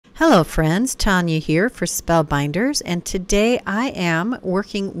Hello friends, Tanya here for Spellbinders, and today I am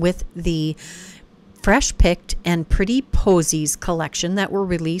working with the Fresh Picked and Pretty Posies collection that were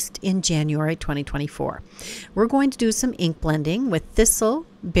released in January 2024. We're going to do some ink blending with Thistle,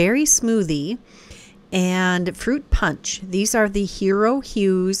 Berry Smoothie, and Fruit Punch. These are the Hero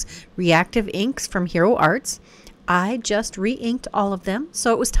Hues reactive inks from Hero Arts. I just re-inked all of them,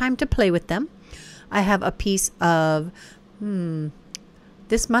 so it was time to play with them. I have a piece of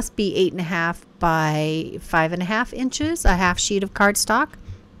this must be 8.5 by 5.5 inches, a half sheet of cardstock.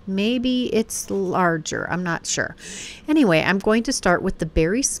 Maybe it's larger, I'm not sure. Anyway, I'm going to start with the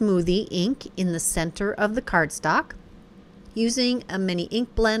Berry Smoothie ink in the center of the cardstock using a mini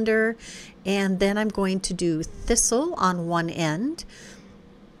ink blender, and then I'm going to do Thistle on one end.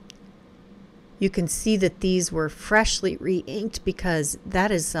 You can see that these were freshly re-inked because that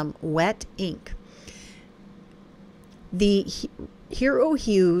is some wet ink. The Hero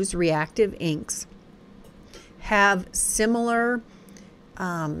Hues reactive inks have similar,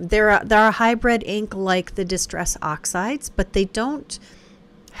 they're a hybrid ink like the Distress Oxides, but they don't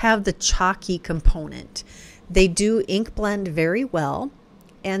have the chalky component. They do ink blend very well,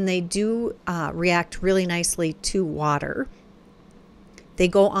 and they do react really nicely to water. They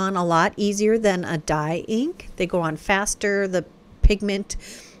go on a lot easier than a dye ink. They go on faster. The pigment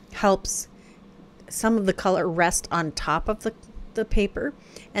helps some of the color rest on top of the paper,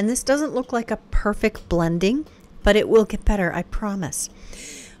 and this doesn't look like a perfect blending, but it will get better, I promise.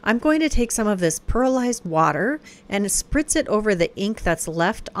 I'm going to take some of this pearlized water and spritz it over the ink that's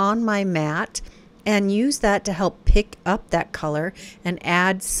left on my mat and use that to help pick up that color and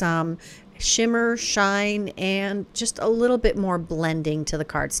add some shimmer, shine, and just a little bit more blending to the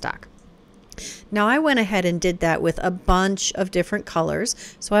cardstock. Now I went ahead and did that with a bunch of different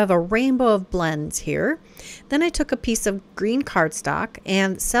colors, so I have a rainbow of blends here. Then I took a piece of green cardstock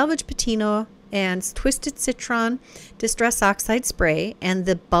and Salvage Patina and Twisted Citron Distress Oxide Spray and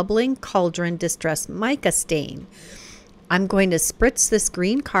the Bubbling Cauldron Distress Mica Stain. I'm going to spritz this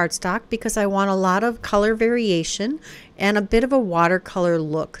green cardstock because I want a lot of color variation and a bit of a watercolor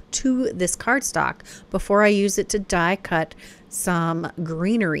look to this cardstock before I use it to die cut some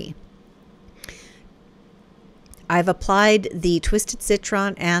greenery. I've applied the Twisted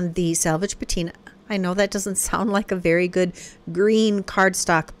Citron and the Salvage Patina. I know that doesn't sound like a very good green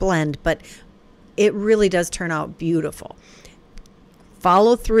cardstock blend, but it really does turn out beautiful.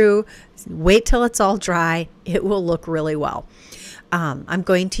 Follow through, wait till it's all dry. It will look really well. I'm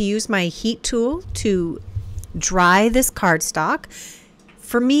going to use my heat tool to dry this cardstock.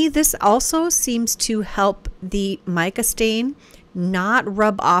 For me, this also seems to help the mica stain not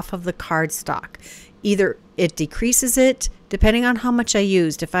rub off of the cardstock. Either it decreases it, depending on how much I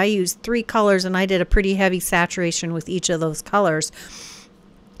used. If I used 3 colors and I did a pretty heavy saturation with each of those colors,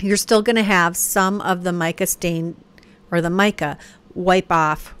 you're still going to have some of the mica stain or the mica wipe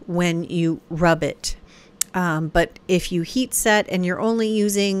off when you rub it. But if you heat set and you're only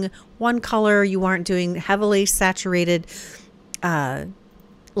using one color, you aren't doing heavily saturated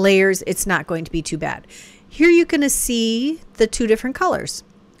layers, it's not going to be too bad. Here you're going to see the 2 different colors.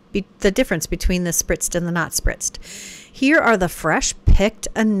 The difference between the spritzed and the not spritzed. Here are the Fresh Picked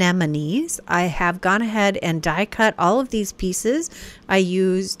Anemones. I have gone ahead and die cut all of these pieces. I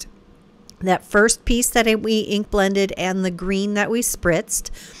used that first piece that we ink blended and the green that we spritzed.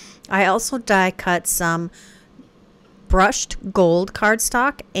 I also die cut some brushed gold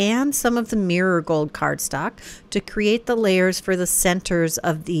cardstock and some of the mirror gold cardstock to create the layers for the centers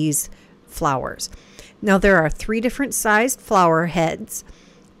of these flowers. Now there are 3 different sized flower heads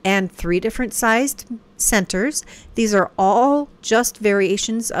and 3 different sized centers. These are all just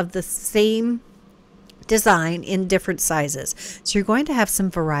variations of the same design in different sizes. So you're going to have some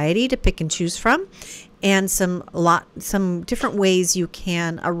variety to pick and choose from, and some different ways you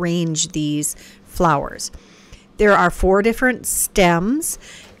can arrange these flowers. There are 4 different stems,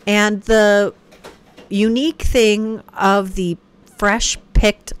 and the unique thing of the Fresh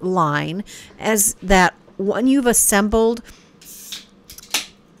Picked line is that when you've assembled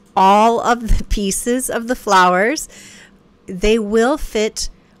all of the pieces of the flowers, they will fit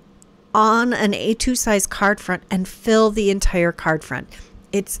on an A2 size card front and fill the entire card front.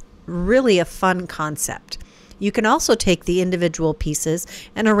 It's really a fun concept. You can also take the individual pieces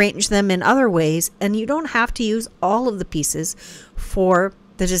and arrange them in other ways, and you don't have to use all of the pieces for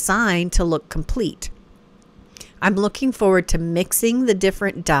the design to look complete. I'm looking forward to mixing the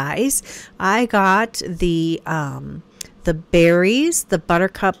different dyes. I got the berries, the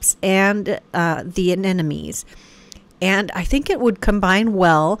buttercups, and the anemones. And I think it would combine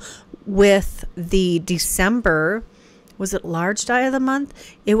well with the December was it large die of the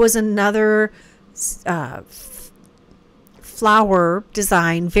month? It was another flower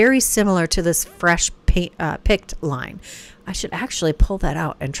design very similar to this fresh picked line. I should actually pull that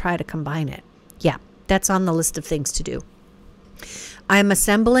out and try to combine it. Yeah, that's on the list of things to do. I'm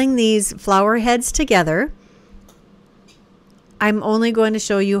assembling these flower heads together. I'm only going to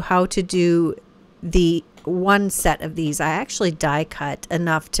show you how to do the one set of these. I actually die cut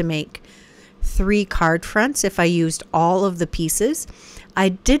enough to make 3 card fronts if I used all of the pieces. I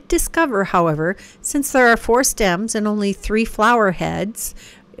did discover, however, since there are 4 stems and only 3 flower heads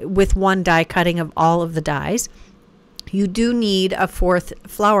with 1 die cutting of all of the dies, you do need a 4th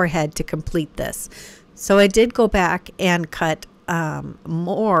flower head to complete this. So I did go back and cut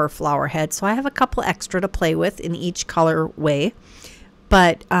more flower heads. So I have a couple extra to play with in each colorway.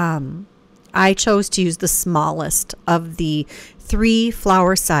 But I chose to use the smallest of the 3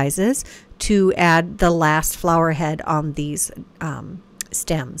 flower sizes to add the last flower head on these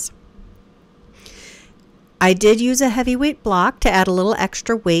stems. I did use a heavyweight block to add a little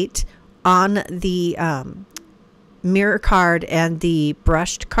extra weight on the mirror card and the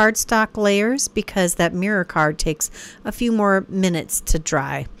brushed cardstock layers because that mirror card takes a few more minutes to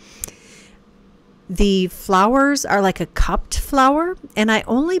dry. The flowers are like a cupped flower, and I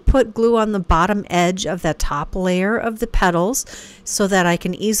only put glue on the bottom edge of the top layer of the petals so that I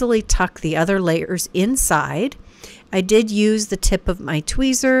can easily tuck the other layers inside. I did use the tip of my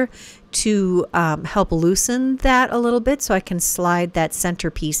tweezer to help loosen that a little bit so I can slide that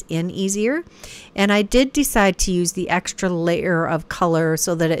centerpiece in easier. And I did decide to use the extra layer of color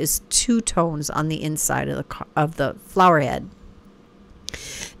so that it is 2 tones on the inside of the flower head.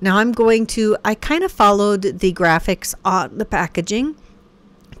 Now I kind of followed the graphics on the packaging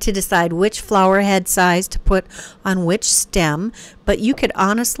to decide which flower head size to put on which stem, but you could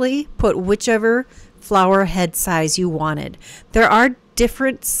honestly put whichever flower head size you wanted. There are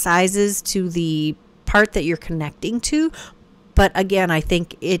different sizes to the part that you're connecting to, but again, I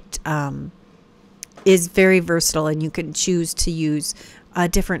think it is very versatile and you can choose to use a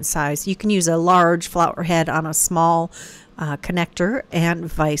different size. You can use a large flower head on a small connector and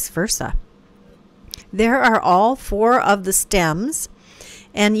vice versa. There are all 4 of the stems,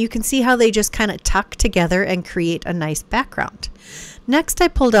 and you can see how they just kind of tuck together and create a nice background. Next, I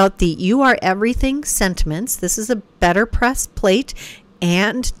pulled out the You Are Everything sentiments. This is a better press plate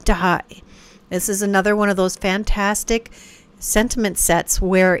and die. This is another one of those fantastic sentiment sets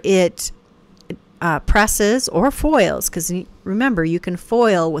where it presses or foils, because remember, you can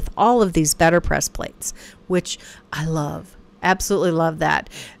foil with all of these better press plates, which I love. Absolutely love that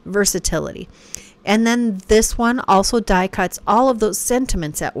versatility. And then this one also die cuts all of those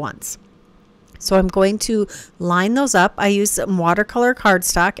sentiments at once. So I'm going to line those up. I used some watercolor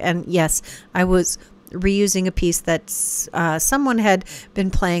cardstock, and yes, I was reusing a piece that someone had been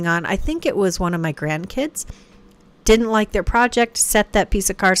playing on. I think it was one of my grandkids. Didn't like their project, set that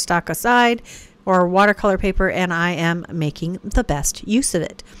piece of cardstock aside, or watercolor paper, and I am making the best use of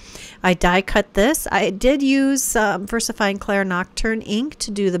it. I die cut this. I did use VersaFine Clair Nocturne ink to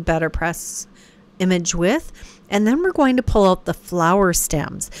do the better press image with, and then we're going to pull out the flower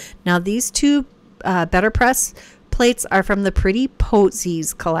stems. Now these 2 better press plates are from the Pretty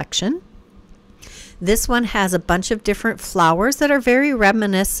Posies collection. This one has a bunch of different flowers that are very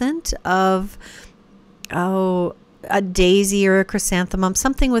reminiscent of a daisy or a chrysanthemum,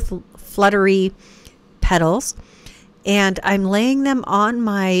 something with fluttery petals, and I'm laying them on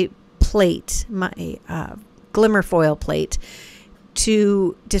my plate, my Glimmer foil plate,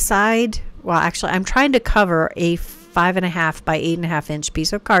 to decide. Well, actually, I'm trying to cover a 5.5 by 8.5 inch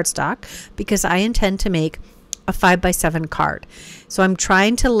piece of cardstock because I intend to make a 5 by 7 card. So I'm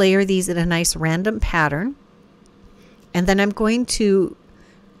trying to layer these in a nice random pattern, and then I'm going to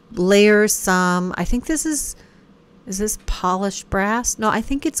layer some. I think this is this polished brass? No, I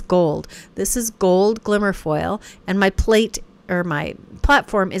think it's gold. This is gold Glimmer foil, and my plate or my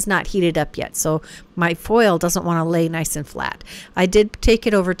platform is not heated up yet, so my foil doesn't want to lay nice and flat. I did take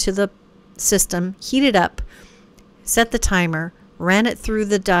it over to the system, heat it up, set the timer, ran it through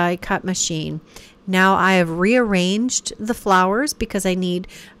the die cut machine. Now I have rearranged the flowers because I need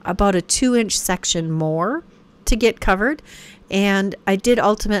about a 2-inch section more to get covered, and I did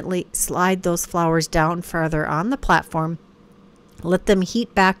ultimately slide those flowers down farther on the platform, let them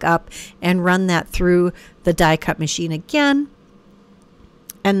heat back up, and run that through the die cut machine again.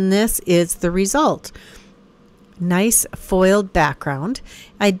 And this is the result. Nice foiled background.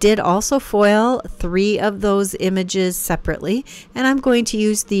 I did also foil 3 of those images separately, and I'm going to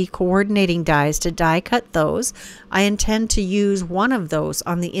use the coordinating dies to die cut those. I intend to use one of those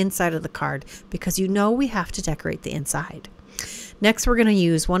on the inside of the card because you know we have to decorate the inside. Next, we're going to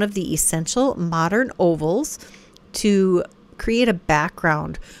use one of the Essential Modern Ovals to create a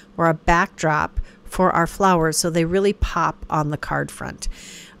background or a backdrop for our flowers so they really pop on the card front.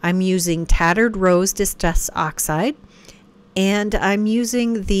 I'm using Tattered Rose Distress Oxide, and I'm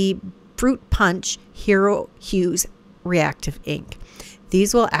using the Fruit Punch Hero Hues Reactive Ink.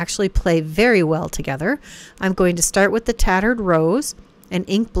 These will actually play very well together. I'm going to start with the Tattered Rose and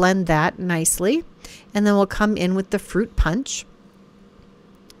ink blend that nicely, and then we'll come in with the Fruit Punch.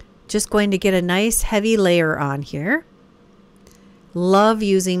 Just going to get a nice heavy layer on here. Love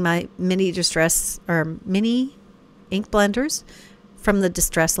using my mini ink blenders from the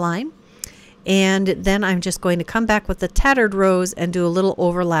Distress line. And then I'm just going to come back with the Tattered Rose and do a little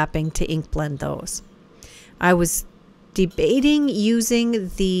overlapping to ink blend those. I was debating using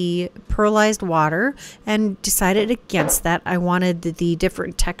the pearlized water and decided against that. I wanted the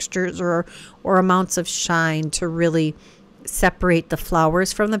different textures or amounts of shine to really separate the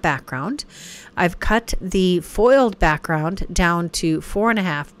flowers from the background. I've cut the foiled background down to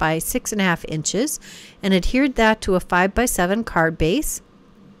 4.5 by 6.5 inches and adhered that to a 5x7 card base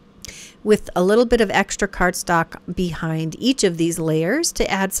with a little bit of extra cardstock behind each of these layers to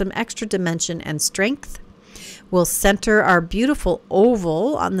add some extra dimension and strength. We'll center our beautiful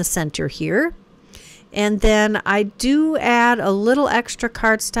oval on the center here, and then I do add a little extra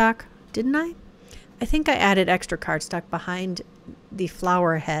cardstock, didn't I? I think I added extra cardstock behind the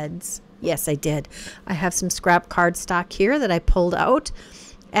flower heads. Yes, I did. I have some scrap cardstock here that I pulled out.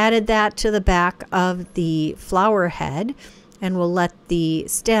 Added that to the back of the flower head, and we'll let the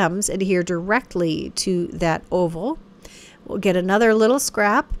stems adhere directly to that oval. We'll get another little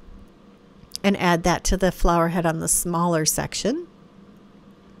scrap and add that to the flower head on the smaller section.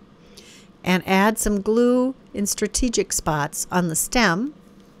 And add some glue in strategic spots on the stem.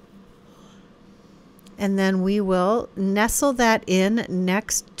 And then we will nestle that in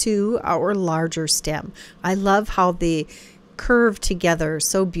next to our larger stem. I love how they curve together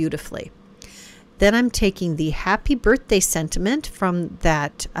so beautifully. Then I'm taking the Happy Birthday sentiment from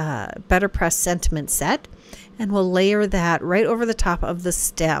that Better Press sentiment set, and we'll layer that right over the top of the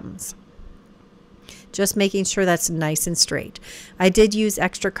stems. Just making sure that's nice and straight. I did use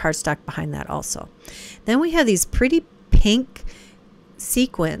extra cardstock behind that also. Then we have these pretty pink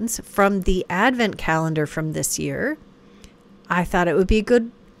sequins from the advent calendar from this year. I thought it would be a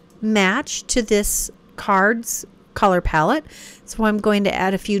good match to this card's color palette, so I'm going to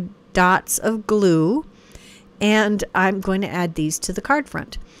add a few dots of glue, and I'm going to add these to the card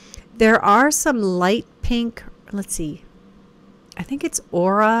front. There are some light pink, let's see, I think it's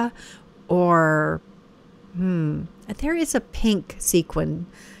Aura, or there is a pink sequin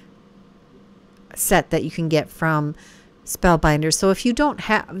set that you can get from Spellbinders. So if you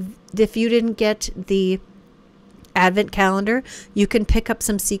didn't get the advent calendar, you can pick up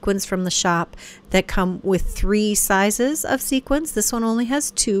some sequins from the shop that come with 3 sizes of sequins. This one only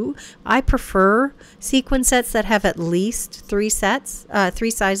has 2. I prefer sequin sets that have at least 3 sizes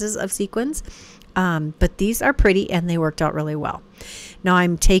of sequins. But these are pretty and they worked out really well. Now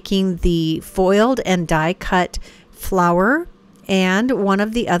I'm taking the foiled and die cut flower and one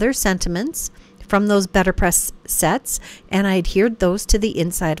of the other sentiments from those Better Press sets, and I adhered those to the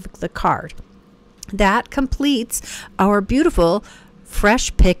inside of the card. That completes our beautiful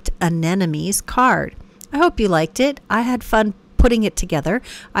fresh picked Anemones card. I hope you liked it. I had fun putting it together.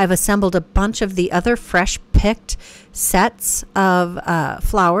 I've assembled a bunch of the other fresh picked sets of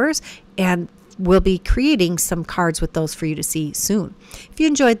flowers, and we'll be creating some cards with those for you to see soon. If you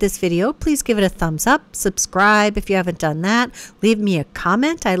enjoyed this video, please give it a thumbs up, subscribe if you haven't done that, leave me a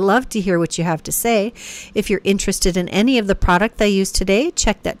comment. I love to hear what you have to say. If you're interested in any of the product I used today,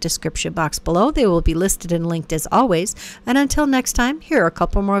 check that description box below. They will be listed and linked as always. And until next time, here are a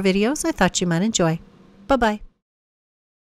couple more videos I thought you might enjoy. Bye-bye.